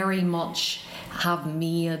very much have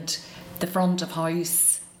made the front of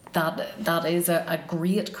house that is a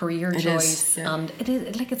great career choice, and it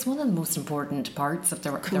is like it's one of the most important parts of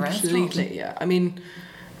the restaurant. Completely, yeah. I mean,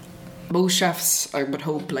 most chefs, I would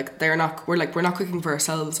hope, like we're not cooking for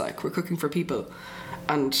ourselves, like we're cooking for people,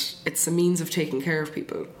 and it's a means of taking care of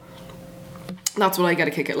people. That's what I get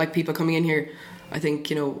a kick at, like people coming in here. I think,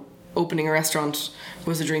 you know, opening a restaurant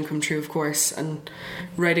was a dream come true, of course, and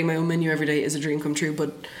writing my own menu every day is a dream come true,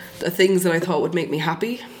 but the things that I thought would make me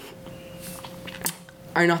happy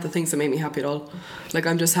are not the things that make me happy at all. Like,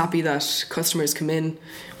 I'm just happy that customers come in.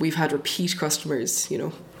 We've had repeat customers, you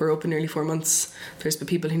know. We're open nearly 4 months. There's been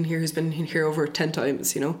people in here who's been in here over 10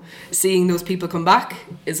 times, you know. Seeing those people come back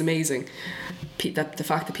is amazing. The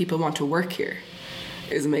fact that people want to work here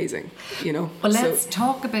is amazing, you know. Well, let's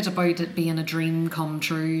talk a bit about it being a dream come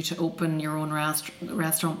true to open your own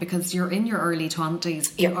restaurant, because you're in your early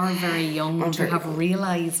 20s. You are very young to have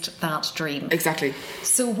realised that dream. Exactly.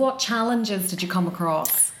 So what challenges did you come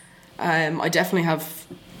across? I definitely have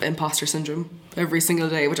imposter syndrome every single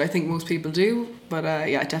day, which I think most people do, but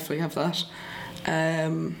I definitely have that.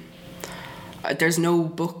 There's no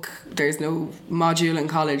book, there's no module in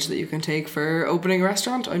college that you can take for opening a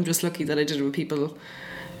restaurant. I'm just lucky that I did it with people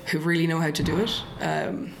who really know how to do it.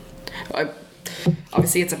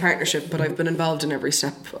 obviously it's a partnership, but I've been involved in every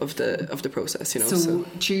step of the process, you know. So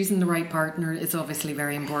choosing the right partner is obviously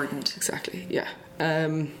very important. Exactly, yeah.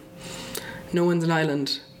 No one's an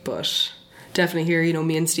island, but definitely here, you know,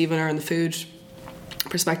 me and Stephen are in the food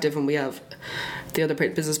perspective, and we have the other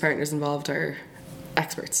business partners involved are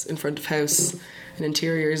experts in front of house and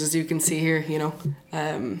interiors, as you can see here, you know.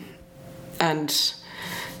 And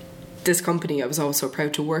this company I was always so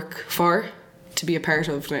proud to work for, to be a part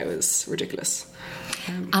of now, is ridiculous.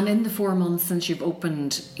 And in the 4 months since you've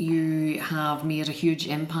opened, you have made a huge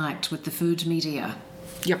impact with the food media.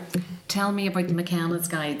 Yep. Tell me about the McKenna's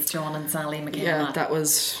guides, John and Sally McKenna. Yeah, that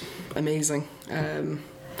was amazing.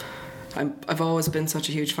 I've always been such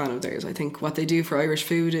a huge fan of theirs. I think what they do for Irish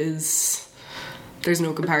food is, there's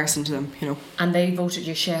no comparison to them, you know. And they voted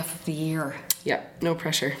you Chef of the Year. Yeah, no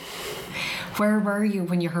pressure. Where were you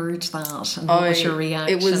when you heard that, and what was your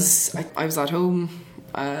reaction? It was, I was at home,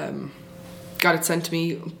 got it sent to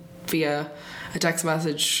me via a text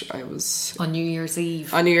message. I was on New Year's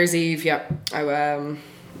Eve. On New Year's Eve, yeah. I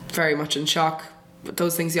very much in shock. But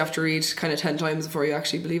those things you have to read kind of 10 times before you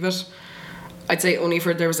actually believe it. I'd say only if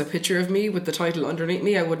there was a picture of me with the title underneath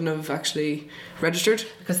me, I wouldn't have actually registered.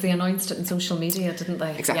 Because they announced it in social media, didn't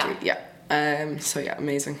they? Exactly, yeah. So yeah,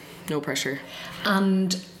 amazing. No pressure.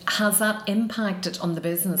 And has that impacted on the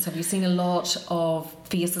business? Have you seen a lot of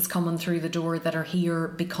faces coming through the door that are here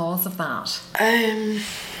because of that?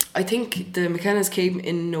 I think the McKenna's came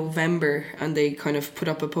in November, and they kind of put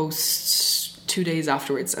up a post 2 days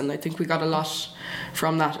afterwards, and I think we got a lot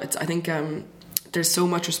from that. I think there's so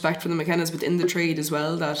much respect for the McKenna's within the trade as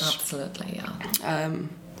well that absolutely, yeah.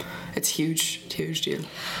 It's huge deal.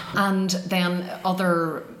 And then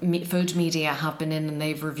other food media have been in and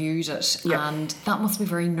they've reviewed it, and that must be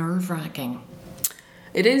very nerve-wracking.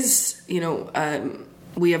 It is, you know.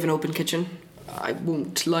 We have an open kitchen. I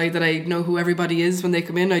won't lie that I know who everybody is when they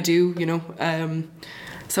come in. I do, you know.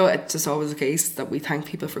 So it's just always the case that we thank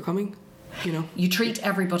people for coming, you know. You treat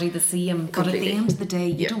everybody the same, but at the end of the day,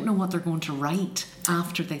 you don't know what they're going to write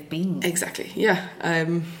after they've been. Exactly, yeah.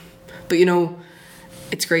 But, you know,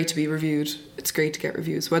 it's great to be reviewed. It's great to get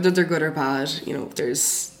reviews, whether they're good or bad. You know,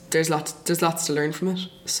 there's lots to learn from it.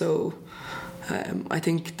 So I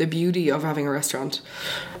think the beauty of having a restaurant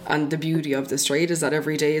and the beauty of this trade is that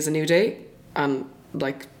every day is a new day, and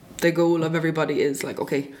like the goal of everybody is like,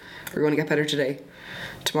 okay, we're going to get better today,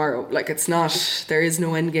 tomorrow. Like, it's not, there is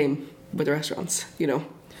no end game with restaurants, you know.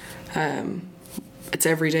 It's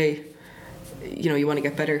every day, you know, you want to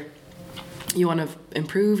get better, you want to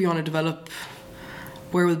improve, you want to develop.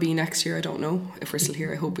 Where we'll be next year, I don't know. If we're still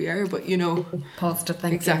here, I hope we are, but you know. Positive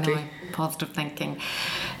thinking. Exactly. Now. Positive thinking.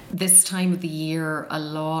 This time of the year, a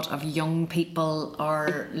lot of young people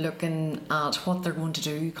are looking at what they're going to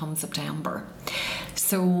do come September.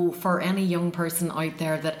 So for any young person out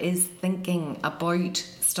there that is thinking about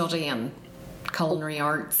studying culinary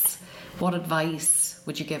arts, what advice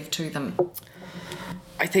would you give to them?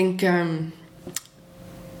 I think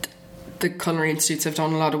the culinary institutes have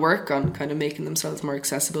done a lot of work on kind of making themselves more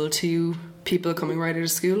accessible to people coming right out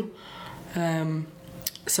of school.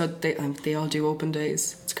 So they all do open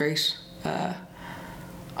days. It's great.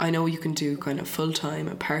 I know you can do kind of full-time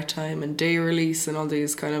and part-time and day release and all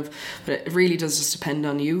these kind of, but it really does just depend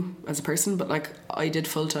on you as a person. But like, I did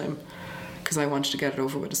full-time because I wanted to get it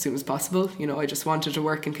over with as soon as possible. You know, I just wanted to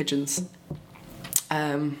work in kitchens.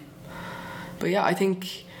 But yeah, I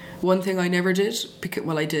think one thing I never did,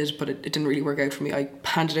 I did, but it didn't really work out for me. I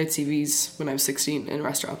handed out CVs when I was 16 in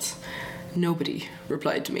restaurants. Nobody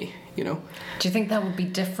replied to me, you know. Do you think that would be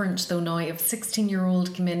different though now? If a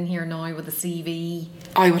 16-year-old came in here now with a CV?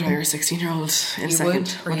 I would hire a 16-year-old in a second.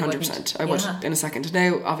 100%. I would in a second.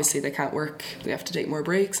 Now, obviously, they can't work. They have to take more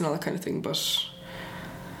breaks and all that kind of thing. But,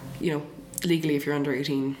 you know, legally, if you're under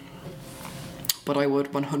 18... But I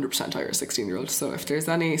would 100% hire a 16-year-old. So if there's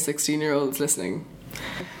any 16-year-olds listening,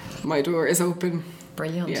 my door is open.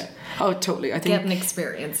 Brilliant. Yeah. Oh, totally. I think getting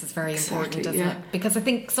experience is very important, isn't it? Because I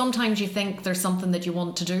think sometimes you think there's something that you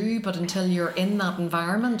want to do, but until you're in that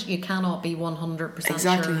environment, you cannot be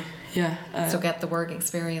 100% sure. Yeah. So get the work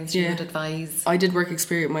experience. You would advise. I did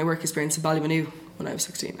my work experience in Ballymanu when I was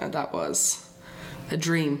 16, and that was a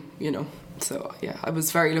dream, you know. So yeah, I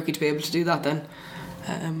was very lucky to be able to do that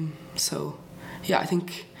then. So yeah, I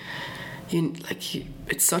think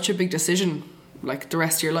it's such a big decision. Like the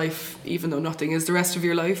rest of your life, even though nothing is the rest of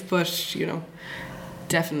your life, but you know,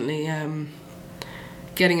 definitely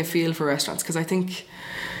getting a feel for restaurants, because I think,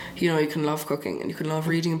 you know, you can love cooking and you can love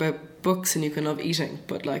reading about books and you can love eating,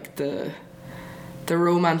 but like the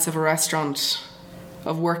romance of a restaurant,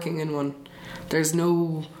 of working in one,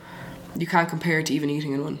 you can't compare it to even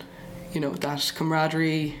eating in one, that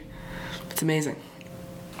camaraderie. It's amazing.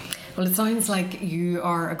 Well, it sounds like you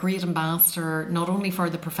are a great ambassador, not only for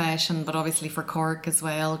the profession, but obviously for Cork as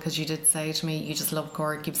well, because you did say to me you just love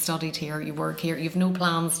Cork, you've studied here, you work here, you've no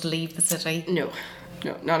plans to leave the city. No,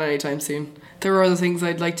 not anytime soon. There are other things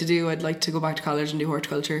I'd like to do. I'd like to go back to college and do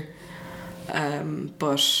horticulture.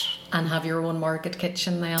 But... And have your own market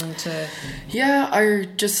kitchen then to... Yeah, I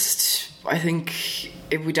think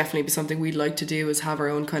it would definitely be something we'd like to do, is have our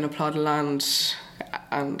own kind of plot of land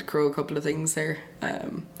and grow a couple of things there.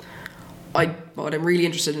 What I'm really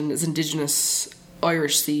interested in is indigenous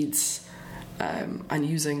Irish seeds, and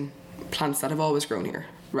using plants that have always grown here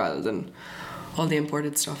rather than all the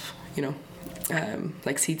imported stuff,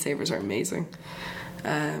 like seed savers are amazing.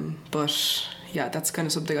 But yeah, that's kind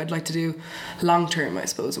of something I'd like to do long term, I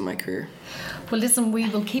suppose, in my career. Well, listen, we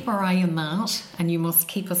will keep our eye on that, and you must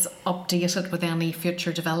keep us updated with any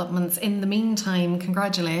future developments. In the meantime,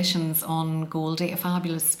 congratulations on Goldie, a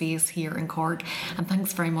fabulous space here in Cork, and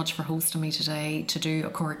thanks very much for hosting me today to do a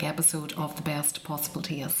Cork episode of The Best Possible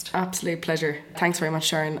Taste. Absolute pleasure. Thanks very much,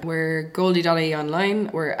 Sharon. We're Goldie.ie online,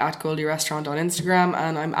 we're at Goldie Restaurant on Instagram,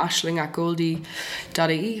 and I'm Aisling at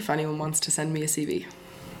Goldie.ie if anyone wants to send me a CV.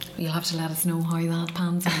 You'll have to let us know how that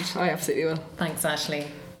pans out. I absolutely will. Thanks, Aisling.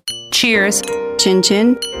 Cheers. Chin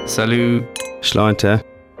chin. Salut. Sláinte.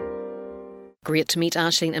 Great to meet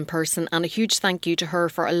Aisling in person, and a huge thank you to her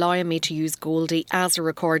for allowing me to use Goldie as a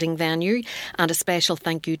recording venue, and a special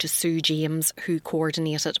thank you to Sue James, who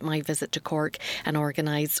coordinated my visit to Cork and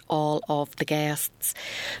organised all of the guests.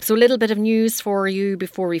 So a little bit of news for you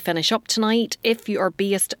before we finish up tonight. If you are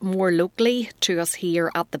based more locally to us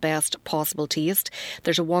here at The Best Possible Taste,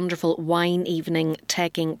 there's a wonderful wine evening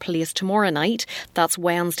taking place tomorrow night. That's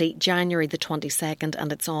Wednesday, January the 22nd,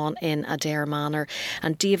 and it's on in Adare Manor.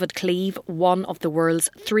 And David Cleave, one of the world's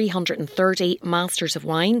 330 masters of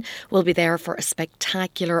wine, will be there for a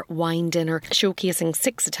spectacular wine dinner showcasing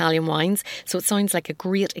 6 Italian wines, so it sounds like a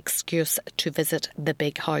great excuse to visit the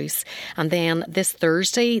big house. And then this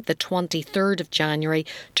Thursday, the 23rd of January,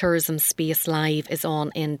 Tourism Space Live is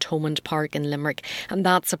on in Thomond Park in Limerick, and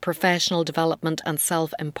that's a professional development and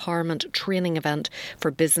self-empowerment training event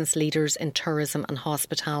for business leaders in tourism and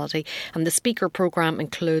hospitality. And the speaker programme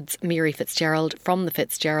includes Mary Fitzgerald from the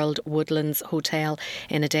Fitzgerald Woodlands Hotel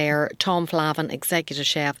in Adare, Tom Flavin, executive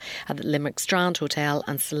chef at the Limerick Strand Hotel,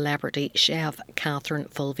 and celebrity chef Catherine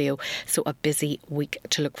Fulvio. So a busy week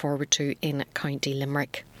to look forward to in County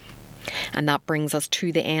Limerick. And that brings us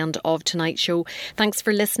to the end of tonight's show. Thanks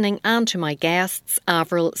for listening, and to my guests,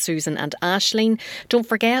 Avril, Susan and Aisling. Don't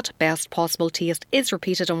forget, Best Possible Taste is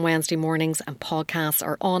repeated on Wednesday mornings, and podcasts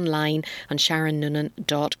are online on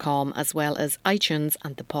SharonNoonan.com, as well as iTunes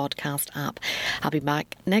and the podcast app. I'll be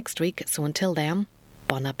back next week, so until then,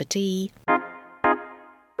 bon appétit.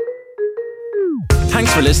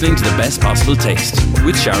 Thanks for listening to The Best Possible Taste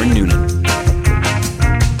with Sharon Noonan.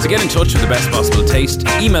 To get in touch with The Best Possible Taste,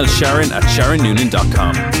 email Sharon at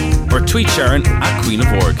SharonNoonan.com or tweet Sharon at Queen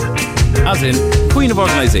of Org, as in Queen of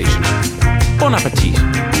Organisation. Bon appetit.